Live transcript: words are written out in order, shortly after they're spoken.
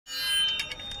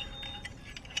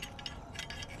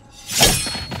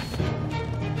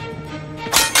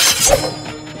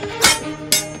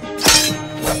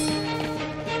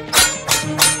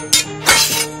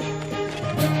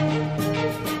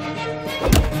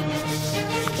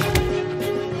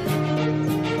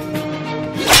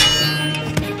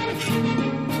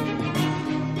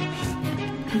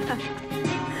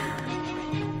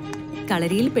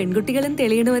കളരിയിൽ പെൺകുട്ടികളും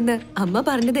തെളിയണമെന്ന് അമ്മ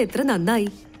പറഞ്ഞത് എത്ര നന്നായി.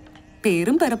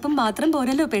 പേരും പിറപ്പും മാത്രം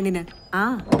പോരല്ലോ പെണ്ണിന്. ആ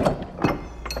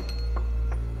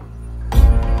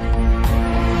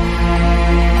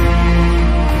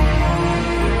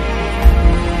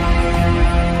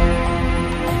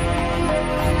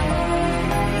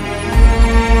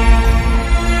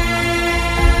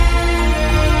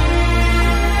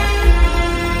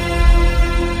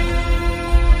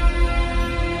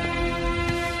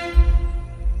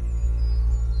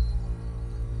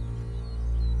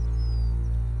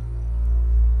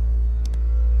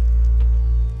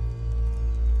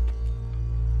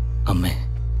അമ്മേ,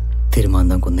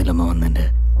 തിരുമാന്തം കുന്നിലമ്മ വന്നെൻ്റെ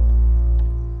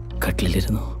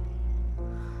കട്ടിലിരുന്നു.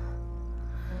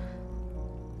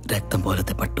 രക്തം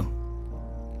പോലത്തെ പട്ടും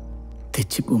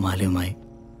തെച്ചിപ്പൂമാലയുമായി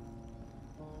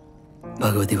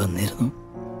ഭഗവതി വന്നിരുന്നു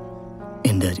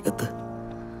എൻ്റെ അരികത്ത്.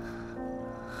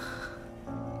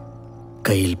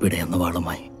 കയ്യിൽ പിടയുന്ന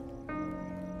വാളുമായി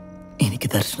എനിക്ക്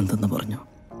ദർശനം തന്നു പറഞ്ഞു,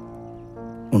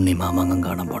 ഉണ്ണി മാമംഗം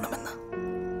കാണാൻ പോണമെന്ന്.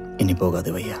 ഇനി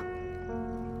പോകാതെ വയ്യ.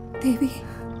 ദേവി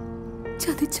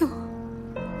ചതിച്ചോ?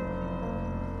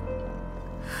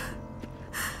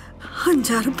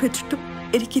 5-6 പെറ്റിട്ടും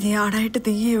എനിക്കിനി ആടായിട്ട്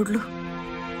നീയേ ഉള്ളൂ.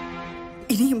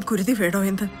 ഇനിയും കുരുതി വേണോ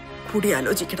എന്ന് കൂടി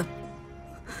ആലോചിക്കണം.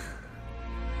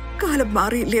 കാലം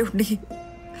മാറിയില്ലേ ഉണ്ണി?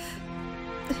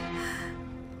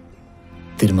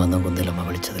 തിരുമാന്തം കുന്നിലമ്മ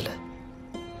വിളിച്ചതിൽ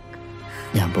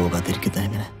ഞാൻ പോകാതിരിക്കുന്നത്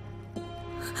എങ്ങനെ?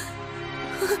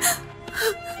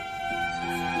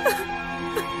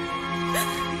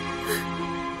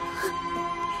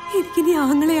 എനിക്കിനി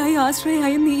ആങ്ങളെയായി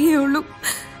ആശ്രയായി നീയേ ഉള്ളൂ.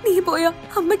 നീ പോയ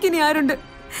അമ്മയ്ക്കിനി ആരുണ്ട്?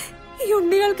 ഈ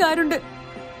ഉണ്ണികൾക്കാരുണ്ട്?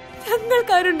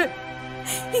 ഞങ്ങൾക്കാരുണ്ട്?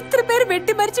 ഇത്ര പേര്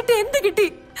വെട്ടിമരിച്ചിട്ട് എന്ത് കിട്ടി?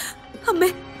 അമ്മേ,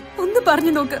 ഒന്ന്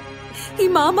പറഞ്ഞു നോക്ക്. ഈ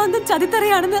മാമാന്തം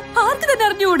ചതിത്തറയാണെന്ന് ആർക്ക് തന്നെ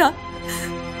അറിഞ്ഞുകൂടാ?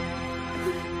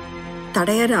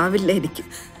 തടയാനാവില്ല, എനിക്ക്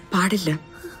പാടില്ല.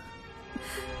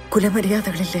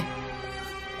 കുലമര്യാദകളില്ലേ?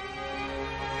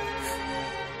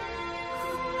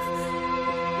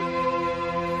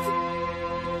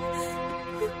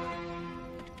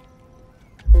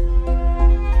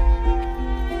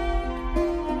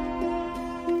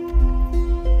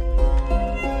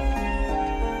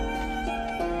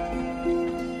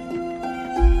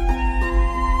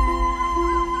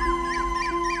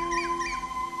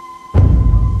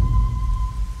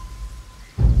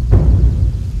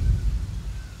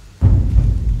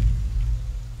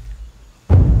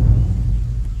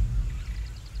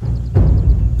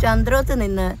 ചന്ദ്രോത്ത്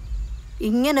നിന്ന്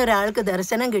ഇങ്ങനൊരാൾക്ക്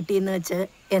ദർശനം കിട്ടിയെന്ന് വെച്ച്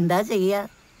എന്താ ചെയ്യുക?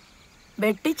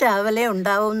 വെട്ടിച്ചാവലേ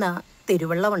ഉണ്ടാവുന്ന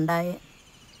തിരുവള്ളമുണ്ടായേ.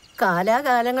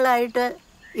 കാലാകാലങ്ങളായിട്ട്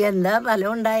എന്താ ഫലം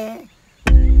ഉണ്ടായേ?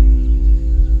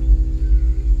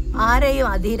 ആരെയും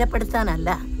അധീരപ്പെടുത്താനല്ല,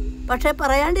 പക്ഷെ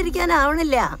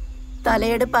പറയാണ്ടിരിക്കാനാവണില്ല.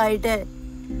 തലയെടുപ്പായിട്ട്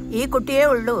ഈ കുട്ടിയേ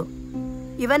ഉള്ളൂ.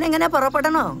 ഇവനെങ്ങനെ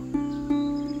പുറപ്പെടണോ?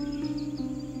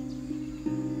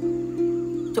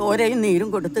 ചോരയും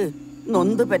നീരും കൊടുത്ത്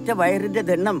നൊന്ത് പെറ്റ വയറിന്റെ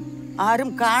ദണ്ണം ആരും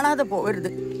കാണാതെ പോകരുത്.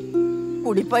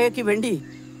 കുടിപ്പയക്ക് വേണ്ടി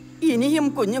ഇനിയും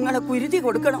കുഞ്ഞുങ്ങളെ കുരുതി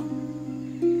കൊടുക്കണം.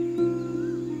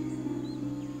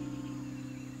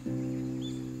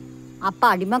 അപ്പ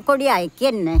അടിമക്കൊടി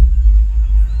അയക്കന്നെ.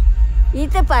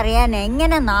 ഇത് പറയാൻ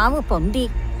എങ്ങനെ നാവ് പൊന്തി?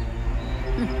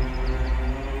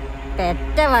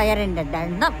 പെറ്റ വയറിന്റെ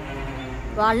ദണ്ണം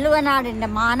വള്ളുവനാടിന്റെ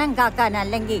മാനം കാക്കാൻ,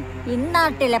 അല്ലെങ്കിൽ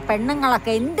ഇന്നാട്ടിലെ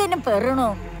പെണ്ണുങ്ങളൊക്കെ എന്തിനു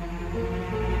പെറണു?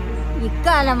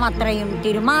 ഇക്കാലം അത്രയും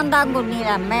തിരുമാന്താംകുന്നിയിൽ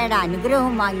അമ്മയുടെ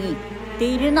അനുഗ്രഹം വാങ്ങി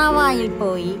തിരുനാവായിൽ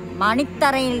പോയി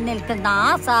മണിത്തറയിൽ നിൽക്കുന്ന ആ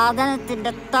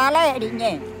സാധനത്തിന്റെ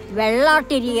തലയടിഞ്ഞ്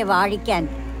വെള്ളാട്ടിരിയെ വാഴിക്കാൻ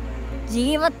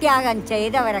ജീവത്യാഗം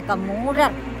ചെയ്തവരൊക്കെ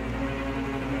മൂഢർ.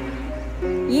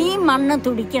 ഈ മണ്ണ്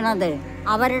തുടിക്കണത്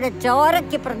അവരുടെ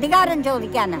ചോരയ്ക്ക് പ്രതികാരം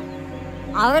ചോദിക്കാനാ.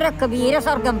 അവരൊക്കെ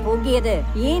വീരസ്വർഗം പൂകിയത്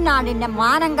ഈ നാടിന്റെ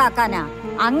മാനം കാക്കാനാ.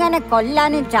 അങ്ങനെ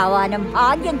കൊല്ലാനും ചാവാനും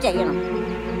ഭാഗ്യം ചെയ്യണം.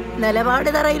 നിലപാട്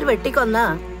തറയിൽ വെട്ടിക്കൊന്ന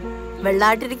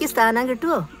വെള്ളാട്ടിരിക്ക് സ്ഥാനം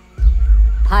കിട്ടുവോ?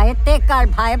 ഭയത്തേക്കാൾ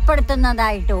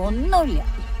ഭയപ്പെടുത്തുന്നതായിട്ട് ഒന്നുമില്ല.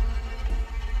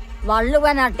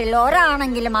 വള്ളുവനാട്ടിൽ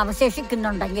ഒരാണെങ്കിലും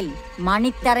അവശേഷിക്കുന്നുണ്ടെങ്കിൽ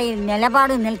മണിത്തറയിൽ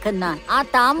നിലപാട് നിൽക്കുന്ന ആ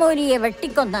താമൂരിയെ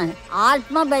വെട്ടിക്കൊന്ന്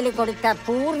ആത്മബലി കൊടുത്ത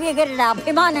പൂർവികരുടെ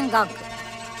അഭിമാനം കാക്കും.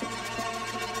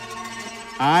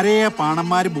 ആരെയാ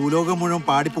പാണന്മാര് ഭൂലോകം മുഴുവൻ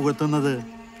പാടി പുകഴ്ത്തുന്നത്?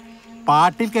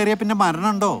 പാട്ടിൽ കയറിയ പിന്നെ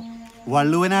മരണമുണ്ടോ?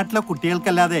 വള്ളുവനാട്ടിലെ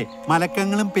കുട്ടികൾക്കല്ലാതെ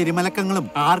മലക്കങ്ങളും പെരുമലക്കങ്ങളും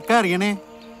ആർക്കാ അറിയണേ?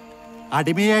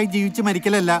 അടിമയായി ജീവിച്ച്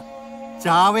മരിക്കലല്ല,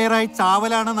 ചാവേറായി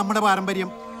ചാവലാണ് നമ്മുടെ പാരമ്പര്യം.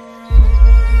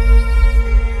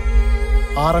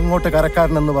 ആറങ്ങോട്ട്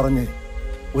കരക്കാരനെന്ന് പറഞ്ഞ്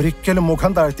ഒരിക്കലും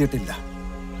മുഖം താഴ്ത്തിയിട്ടില്ല,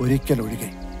 ഒരിക്കലൊഴികെ.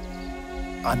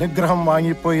 അനുഗ്രഹം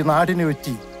വാങ്ങിപ്പോയി നാടിനെ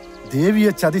വെറ്റി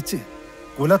ദേവിയെ ചതിച്ച്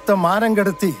കുലത്തെ മാനം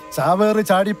കെടുത്തി ചാവേറ്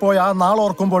ചാടിപ്പോയ ആ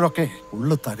നാളോർക്കുമ്പോഴൊക്കെ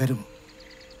ഉള്ളു തകരും.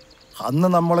 അന്ന്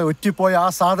നമ്മളെ ഒറ്റിപ്പോയ ആ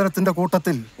സാധനത്തിന്റെ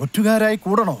കൂട്ടത്തിൽ ഒറ്റുകാരായി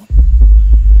കൂടണോ?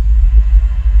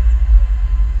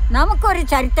 നമുക്കൊരു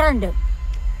ചരിത്രമുണ്ട്.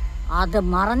 അത്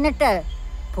മറന്നിട്ട്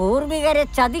പൂർവികരെ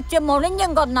ചതിച്ച്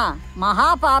മൊളിഞ്ഞും കൊന്ന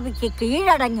മഹാപാപിക്ക്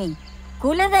കീഴടങ്ങി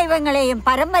കുലദൈവങ്ങളെയും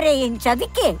പരമ്പരയെയും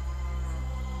ചതിക്കേ.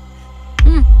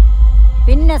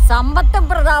 പിന്നെ സമ്പത്തും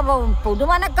പ്രതാപവും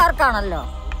പുതുമനക്കാർക്കാണല്ലോ.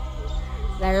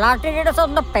 വെള്ളാട്ടിരിയുടെ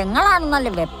സ്വന്തം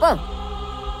പെങ്ങളാണെന്നല്ലേ വെപ്പ്.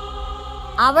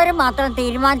 അവര് മാത്രം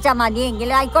തീരുമാനിച്ചാൽ മതിയെങ്കിൽ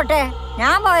ആയിക്കോട്ടെ,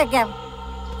 ഞാൻ പോയേക്കാം.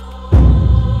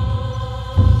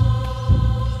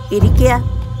 ഇരിക്കുക.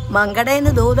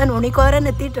 മങ്കടേന്ന് ദൂതൻ ഉണിക്കോരൻ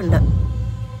എത്തിയിട്ടുണ്ട്.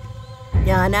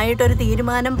 ഞാനായിട്ടൊരു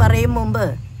തീരുമാനം പറയും മുമ്പ്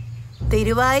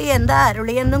തിരുവായി എന്താ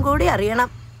അരുളിയെന്നും കൂടി അറിയണം.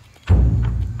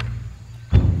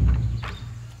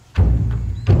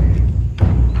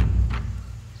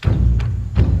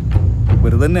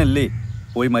 വെറുതെ അല്ലേ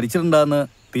പോയി മരിച്ചിട്ടുണ്ടാന്ന്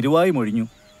തിരുവായി മൊഴിഞ്ഞു.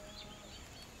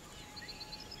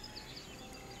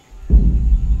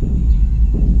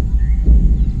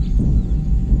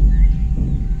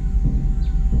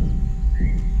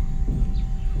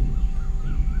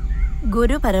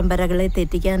 ഗുരുപരമ്പരകളെ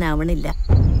തെറ്റിക്കാനാവണില്ല.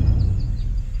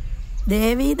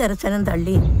 ദേവീ ദർശനം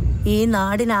തള്ളി ഈ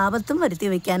നാടിന് ആപത്തും വരുത്തി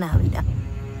വയ്ക്കാനാവില്ല.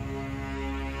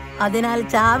 അതിനാൽ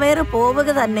ചാവേറ് പോവുക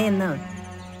തന്നെയെന്ന്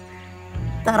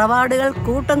തറവാടുകൾ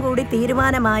കൂട്ടം കൂടി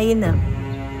തീരുമാനമായിന്ന്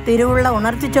തിരുവുള്ള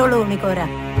ഉണർത്തിച്ചോളൂ ഉണ്ണിക്കോര.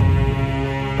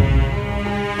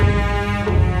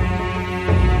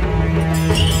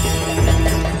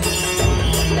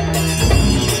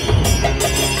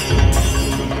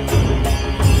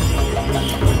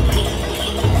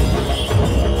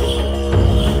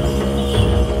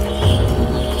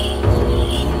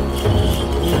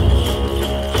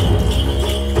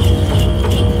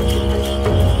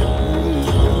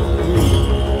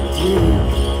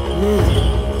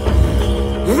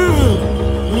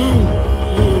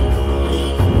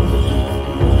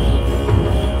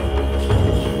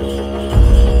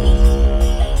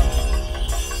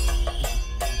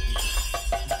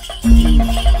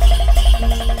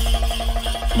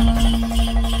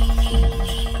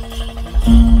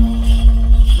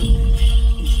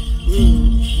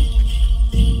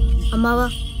 അമ്മാവ,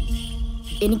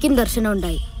 എനിക്കും ദർശനം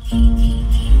ഉണ്ടായി.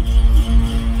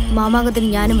 മാമാങ്കത്തിന്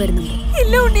ഞാനും വരുന്നുണ്ട്.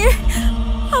 ഇല്ല ഉണ്ണിയെ,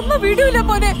 അമ്മ വിടൂല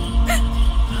മോനെ.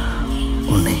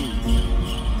 ഉണ്ണി,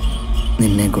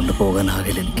 നിന്നെ കൊണ്ട്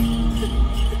പോകാനാകില്ല എനിക്ക്.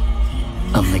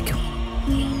 അമ്മയ്ക്കും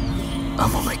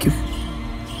അമ്മമ്മയ്ക്കും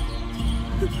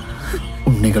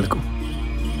ഉണ്ണികൾക്കും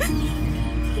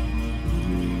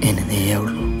എന്നെ നീയേ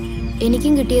ഉള്ളൂ.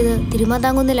 എനിക്കും കിട്ടിയത്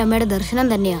തിരുമാതാംകുന്നിൽ അമ്മയുടെ ദർശനം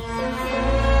തന്നെയാ.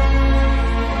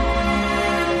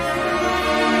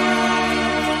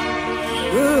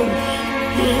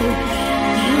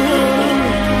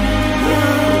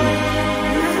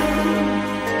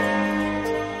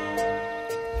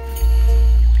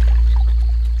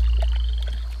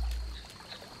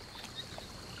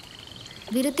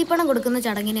 വിരുത്തിപ്പണം കൊടുക്കുന്ന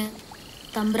ചടങ്ങിന്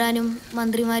തമ്പ്രാനും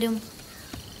മന്ത്രിമാരും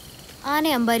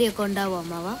ആന അമ്പാരിയൊക്കെ ഉണ്ടാവും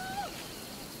അമ്മാവ.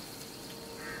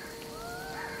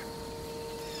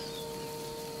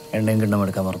 എണ്ണയും കിണ്ണം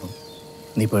എടുക്കാൻ മറന്നു.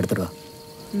 നീ ഇപ്പോൾ എടുത്തിടുക.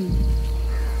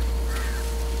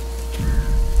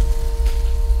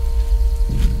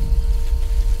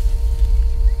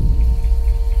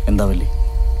 എന്താ വല്ലി?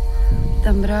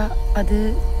 തമ്പ്ര, അത്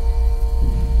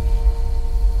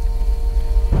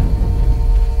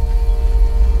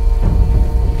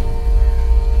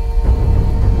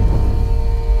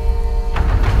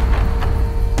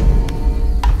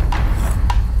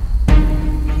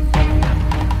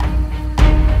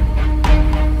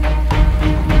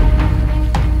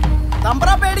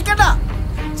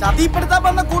ചതിപ്പെടുത്താൻ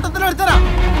വന്ന കൂട്ടത്തിൽ ഒരുത്തരാ.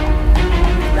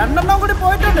 2 എണ്ണം കൂടി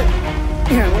പോയിട്ടുണ്ട്.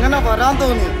 എങ്ങനെ വരാൻ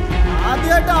തോന്നി?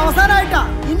 ആദ്യമായിട്ട് അവസാനമായിട്ടാ.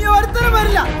 ഇനി ഒരുത്തരും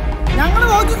വരില്ല. ഞങ്ങൾ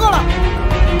നോക്കിക്കോളാം.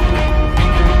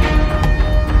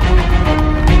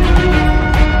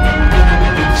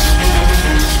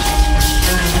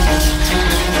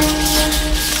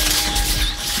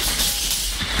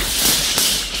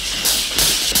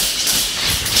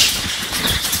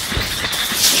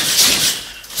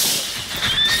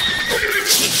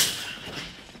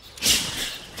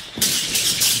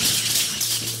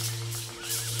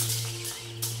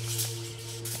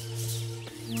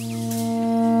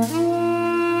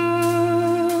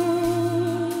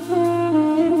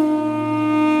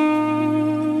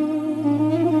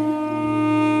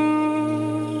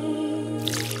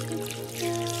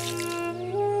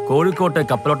 കോഴിക്കോട്ടെ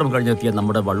കപ്പലോട്ടം കഴിഞ്ഞെത്തിയ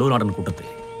നമ്മുടെ വള്ളൂർനാടൻ കൂട്ടത്തെ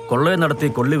കൊള്ളയെ നടത്തി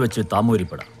കൊള്ളിവെച്ച്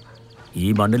താമൂരിപ്പെടാം. ഈ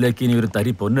മണ്ണിലേക്ക് ഇനി ഒരു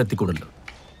തരി പൊന്നെത്തിക്കൂടല്ലോ.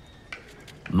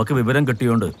 നമുക്ക് വിവരം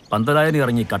കിട്ടിയോണ്ട് പന്തലായനി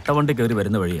ഇറങ്ങി കട്ടവണ്ടി കയറി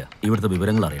വരുന്ന വഴിയാ ഇവിടുത്തെ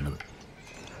വിവരങ്ങൾ അറിയണത്.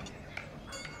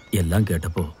 എല്ലാം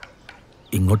കേട്ടപ്പോൾ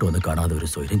ഇങ്ങോട്ട് വന്ന് കാണാതെ ഒരു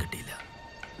സ്വൈര്യം കിട്ടിയില്ല.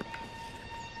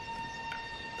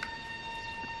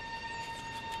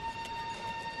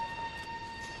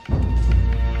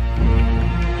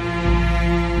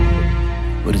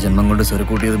 ഒരു ജന്മം കൊണ്ട്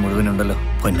സ്വരക്കൂട്ടിയത് മുഴുവനുണ്ടല്ലോ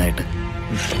പൊന്നായിട്ട്.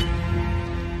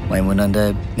 മൈമുനാന്റെ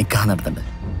നിക്കാഹ് നടത്തണ്ടേ?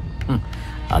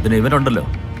 അതിന് ഇവനുണ്ടല്ലോ.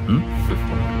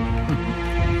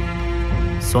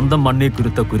 സ്വന്തം മണ്ണിൽ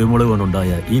കുരുത്ത കുരുമുളക്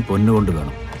കൊണ്ടുണ്ടായ ഈ പൊന്നുകൊണ്ട്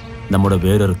വേണം നമ്മുടെ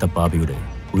വേറെറുത്ത പാപിയുടെ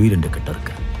ഉയിരിന്റെ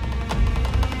കെട്ടിറക്കാൻ.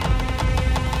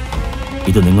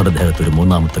 ഇത് നിങ്ങളുടെ ദേഹത്ത് ഒരു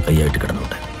മൂന്നാമത്തെ കൈയായിട്ട്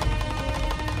കിടന്നോട്ടെ.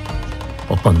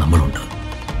 ഒപ്പം നമ്മളുണ്ട്.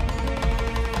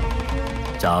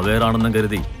 ചാവേറാണെന്നും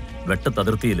കരുതി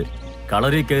വെട്ടത്തതിർത്തിയില്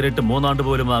കളറി കയറിയിട്ട് 3 ആണ്ട്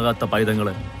പോലും ആകാത്ത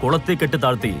പൈതങ്ങളെ കുളത്തിൽ കെട്ടി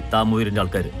താഴ്ത്തി താമൂരിന്റെ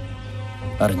ആൾക്കാര്.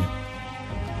 അറിഞ്ഞു.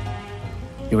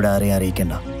 ഇവിടെ ആരെയും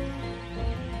അറിയിക്കണ്ട.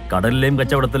 കടലിലെയും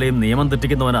കച്ചവടത്തിലെയും നിയമം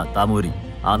തെറ്റിക്കുന്നവനാ താമൂരി.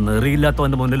 ആ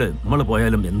നെറിയില്ലാത്തവന്റെ മുന്നിൽ നമ്മൾ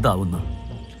പോയാലും എന്താവുന്ന?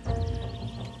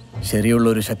 ശരിയുള്ള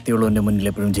ഒരു ശക്തിയുള്ളവന്റെ മുന്നിൽ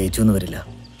എപ്പോഴും ജയിച്ചു എന്ന് വരില്ല.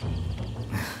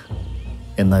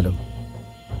 എന്നാലും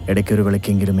ഇടയ്ക്കൊരു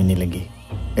വിളക്കെങ്കിലും മിന്നില്ലെങ്കിൽ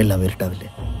എല്ലാം ഇരുട്ടാവില്ലേ?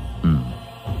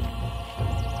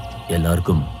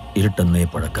 എല്ലാവർക്കും ഇരുട്ടെന്നേ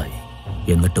പഴക്കായി.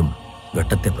 എന്നിട്ടും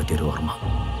വെട്ടത്തെ പറ്റിയൊരു ഓർമ്മ.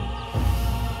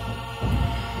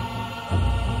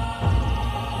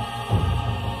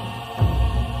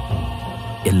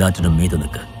 എല്ലാറ്റിനും മീത്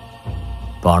നിൽക്ക്.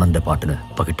 പാണന്റെ പാട്ടിന്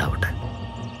പകിട്ടാവട്ടെ.